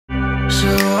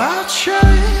your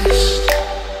chest.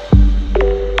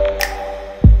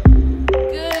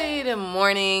 Good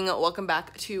morning. Welcome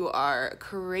back to our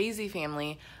crazy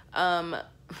family.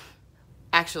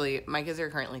 Actually, my kids are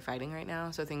currently fighting right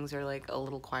now, so things are like a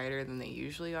little quieter than they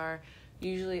usually are.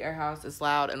 Usually our house is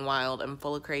loud and wild and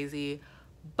full of crazy,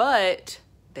 but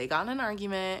they got in an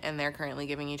argument and they're currently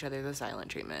giving each other the silent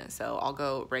treatment. So I'll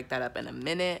go break that up in a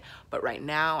minute. But right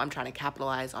now I'm trying to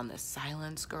capitalize on this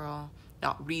silence, girl.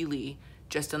 Not really,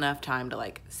 just enough time to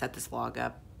like set this vlog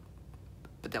up,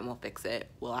 but then we'll fix it.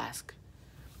 We'll ask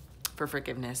for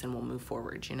forgiveness and we'll move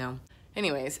forward, you know?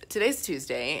 Anyways, today's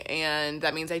Tuesday, and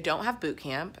that means I don't have boot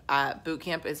camp. Boot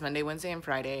camp is Monday, Wednesday, and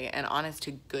Friday, and honest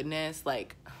to goodness,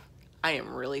 like, I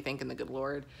am really thanking the good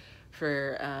Lord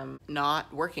for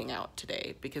not working out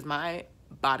today, because my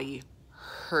body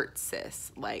hurts,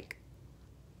 sis. Like,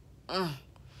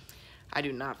 I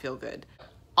do not feel good.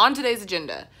 On today's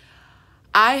agenda,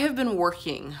 I have been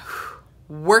working.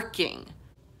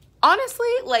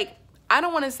 Honestly, like, I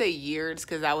don't want to say years,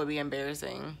 because that would be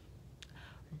embarrassing.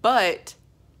 But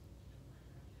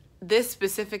this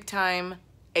specific time,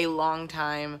 a long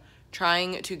time,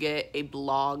 trying to get a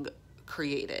blog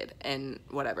created and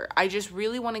whatever. I just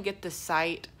really want to get the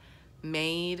site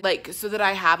made, like, so that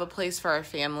I have a place for our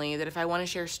family, that if I want to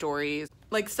share stories,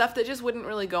 like stuff that just wouldn't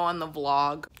really go on the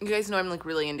vlog. You guys know I'm like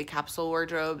really into capsule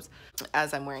wardrobes,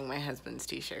 as I'm wearing my husband's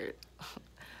t-shirt.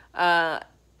 I'm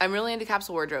really into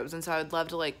capsule wardrobes, and so I would love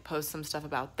to like post some stuff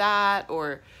about that,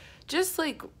 or just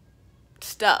like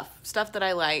stuff that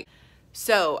I like.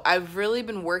 So I've really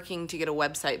been working to get a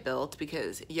website built,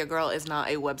 because your girl is not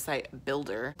a website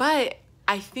builder. But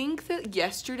I think that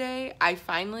yesterday I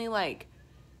finally like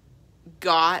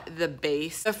got the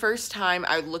base. The first time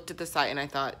I looked at the site and I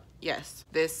thought, yes,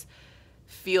 this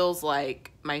feels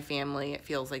like my family. It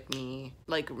feels like me,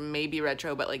 like maybe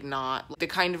retro, but like not the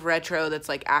kind of retro that's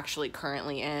like actually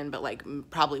currently in, but like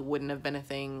probably wouldn't have been a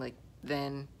thing like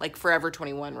then, like Forever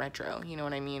 21 retro, you know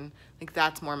what I mean? Like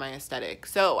that's more my aesthetic.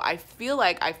 So I feel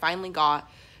like I finally got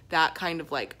that kind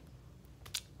of like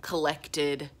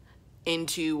collected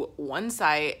into one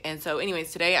site. And so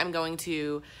anyways, today I'm going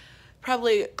to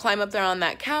probably climb up there on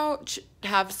that couch,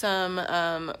 have some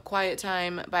quiet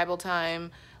time, Bible time,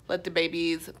 let the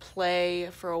babies play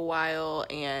for a while,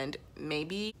 and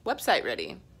maybe website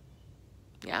ready.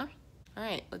 Yeah? All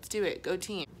right, let's do it. Go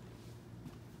team.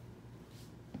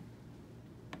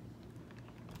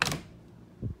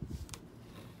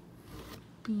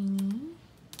 Beanie.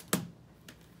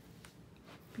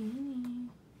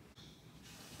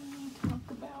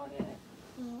 Talk about it.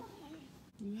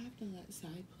 You have to let Sai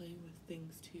play with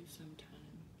things too sometimes.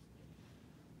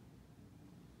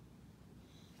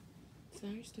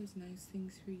 Cyrus does nice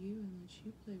things for you and lets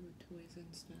you play with toys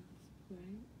and stuff,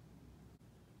 right?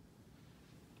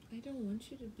 I don't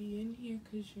want you to be in here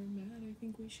because you're mad. I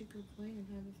think we should go play and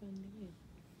have a fun day.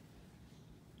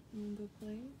 You wanna go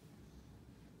play?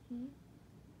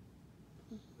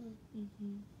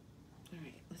 All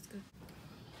right, let's go.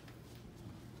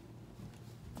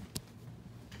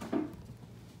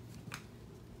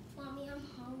 Mommy, I'm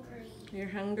hungry. You're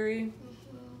hungry?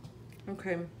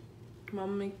 Okay.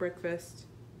 Mom, make breakfast.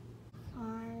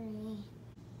 Sorry.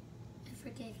 I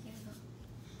forgave you.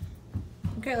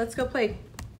 Okay, let's go play.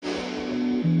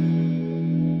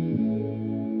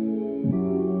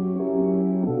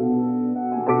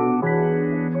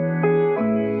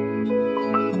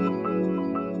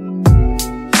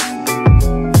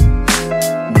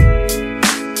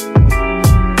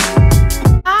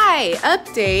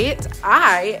 Update.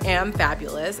 I am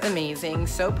fabulous, amazing,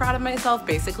 so proud of myself.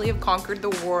 Basically have conquered the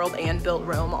world and built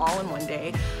Rome all in one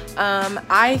day.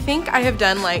 I think I have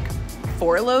done like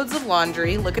 4 loads of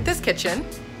laundry. Look at this kitchen.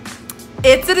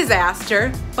 It's a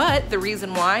disaster, but the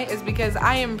reason why is because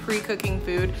I am pre-cooking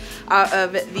food out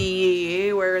of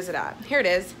the, where is it at? Here it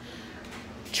is.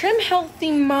 Trim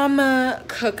Healthy Mama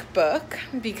cookbook,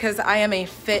 because I am a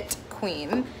fit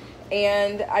queen.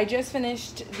 And I just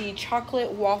finished the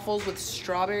chocolate waffles with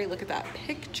strawberry. Look at that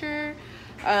picture.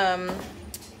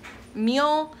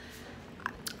 Meal.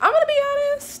 I'm gonna be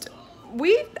honest.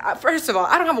 First of all,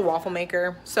 I don't have a waffle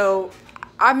maker, so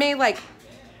I made like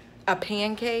a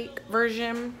pancake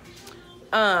version.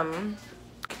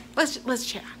 Let's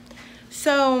chat.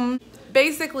 So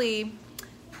basically,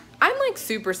 I'm like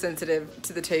super sensitive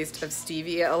to the taste of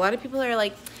stevia. A lot of people are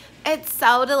like, it's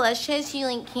so delicious, you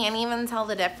like can't even tell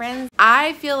the difference.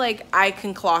 I feel like I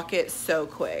can clock it so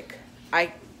quick.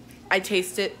 I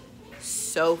taste it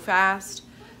so fast.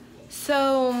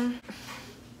 So,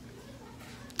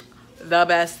 the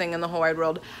best thing in the whole wide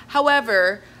world.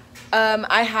 However,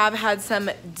 I have had some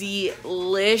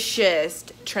delicious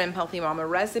Trim Healthy Mama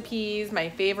recipes. My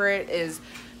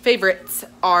favorites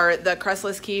are the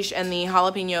crustless quiche and the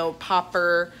jalapeno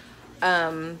popper,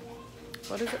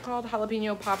 what is it called?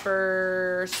 Jalapeno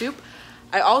popper soup.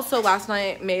 I also last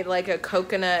night made like a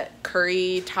coconut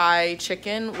curry Thai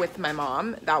chicken with my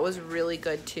mom. That was really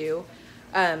good too.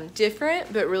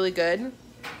 Different, but really good.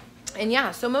 And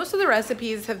yeah, so most of the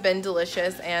recipes have been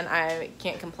delicious and I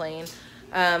can't complain.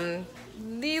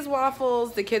 These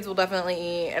waffles, the kids will definitely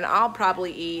eat, and I'll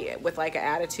probably eat with like an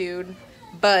attitude,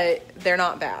 but they're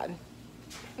not bad.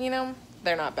 You know,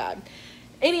 they're not bad.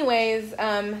 Anyways, so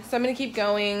I'm gonna keep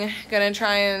going, gonna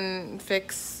try and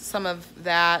fix some of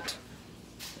that.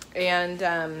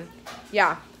 And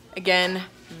yeah, again,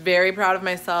 very proud of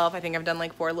myself. I think I've done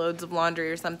like 4 loads of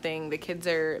laundry or something. The kids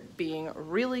are being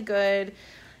really good.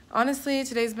 Honestly,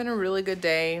 today's been a really good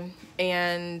day.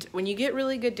 And when you get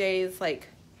really good days, like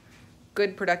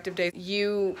good productive days,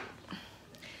 you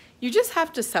just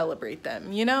have to celebrate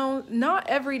them. You know, not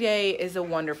every day is a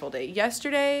wonderful day.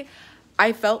 Yesterday,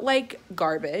 I felt like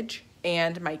garbage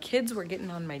and my kids were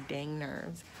getting on my dang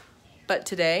nerves. But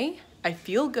today, I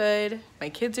feel good. My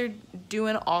kids are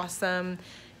doing awesome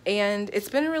and it's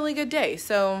been a really good day.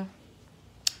 So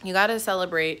you got to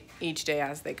celebrate each day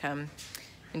as they come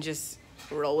and just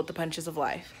roll with the punches of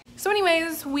life. So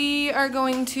anyways, we are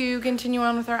going to continue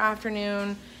on with our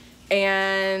afternoon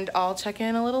and I'll check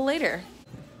in a little later.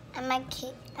 I'm a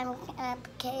kitty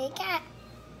cat.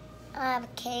 I'm a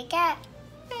kitty cat.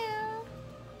 Meow.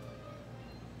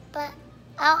 But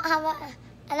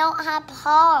I don't have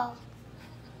paws.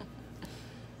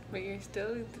 But you're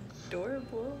still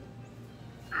adorable.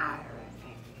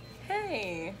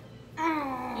 Hey,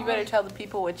 you better tell the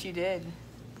people what you did.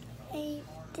 I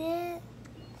did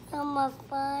some more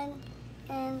fun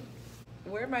and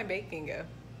Where'd my bacon go?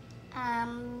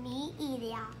 me eat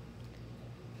it.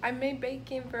 I made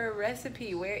bacon for a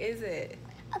recipe. Where is it?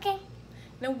 Okay.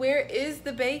 No, where is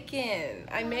the bacon?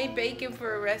 I made bacon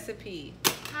for a recipe.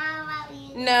 How about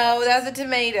you? No, that's a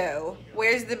tomato.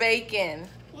 Where's the bacon?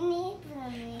 You need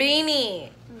some. Beanie,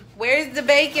 where's the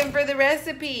bacon for the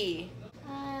recipe?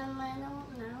 I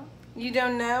don't know. You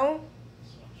don't know?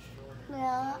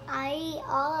 Well, I eat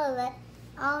all of it.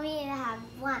 I only have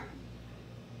one.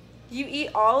 You eat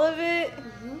all of it?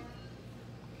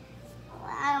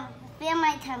 I don't feel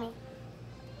my tummy.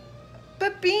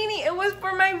 But Beanie, it was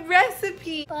for my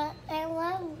recipe. But I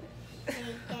love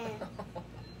bacon.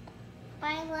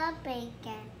 I love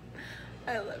bacon.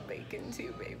 I love bacon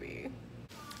too, baby.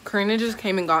 Karina just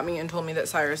came and got me and told me that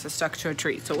Cyrus is stuck to a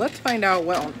tree. So let's find out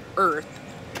what on earth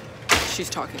she's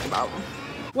talking about.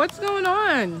 What's going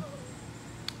on?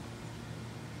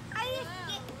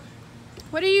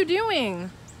 What are you doing?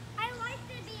 I like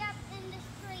to be up in the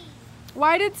tree.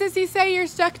 Why did Sissy say you're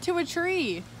stuck to a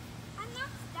tree? I'm not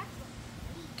stuck to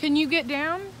a tree. Can you get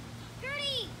down?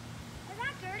 Dirty! Is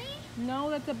that dirty? No,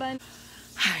 that's a bun.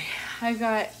 Hi, I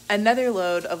got another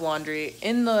load of laundry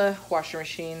in the washer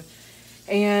machine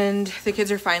and the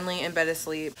kids are finally in bed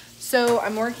asleep. So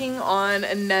I'm working on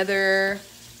another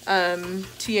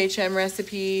THM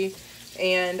recipe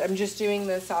and I'm just doing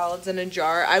the salads in a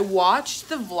jar. I watched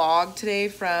the vlog today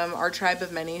from our tribe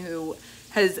of many who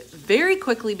has very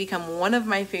quickly become one of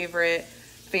my favorite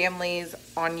families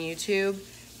on YouTube.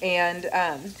 And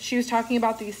she was talking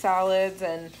about these salads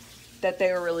and that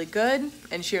they were really good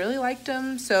and she really liked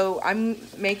them. So I'm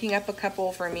making up a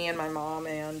couple for me and my mom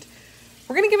and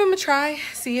we're gonna give them a try,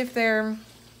 see if they're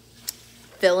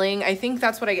filling. I think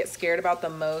that's what I get scared about the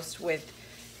most with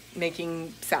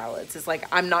making salads. It's like,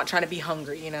 I'm not trying to be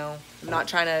hungry, you know? I'm not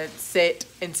trying to sit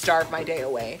and starve my day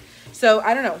away. So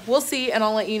I don't know, we'll see and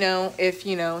I'll let you know if,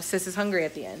 you know, sis is hungry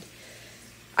at the end.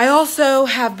 I also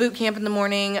have boot camp in the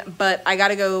morning, but I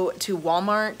gotta go to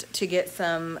Walmart to get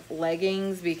some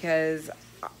leggings because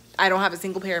I don't have a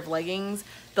single pair of leggings.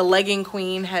 The legging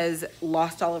queen has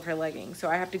lost all of her leggings. So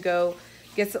I have to go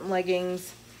get some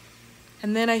leggings.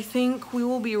 And then I think we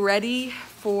will be ready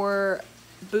for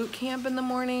boot camp in the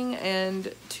morning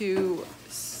and to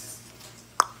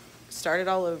start it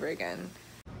all over again.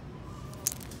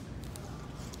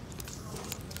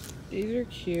 These are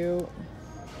cute.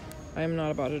 I'm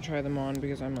not about to try them on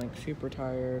because I'm like super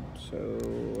tired, so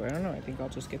I don't know, I think I'll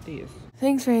just get these.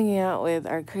 Thanks for hanging out with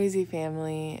our crazy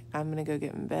family. I'm gonna go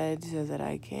get in bed so that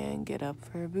I can get up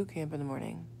for boot camp in the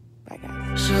morning. Bye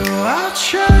guys. So I'll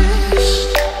trust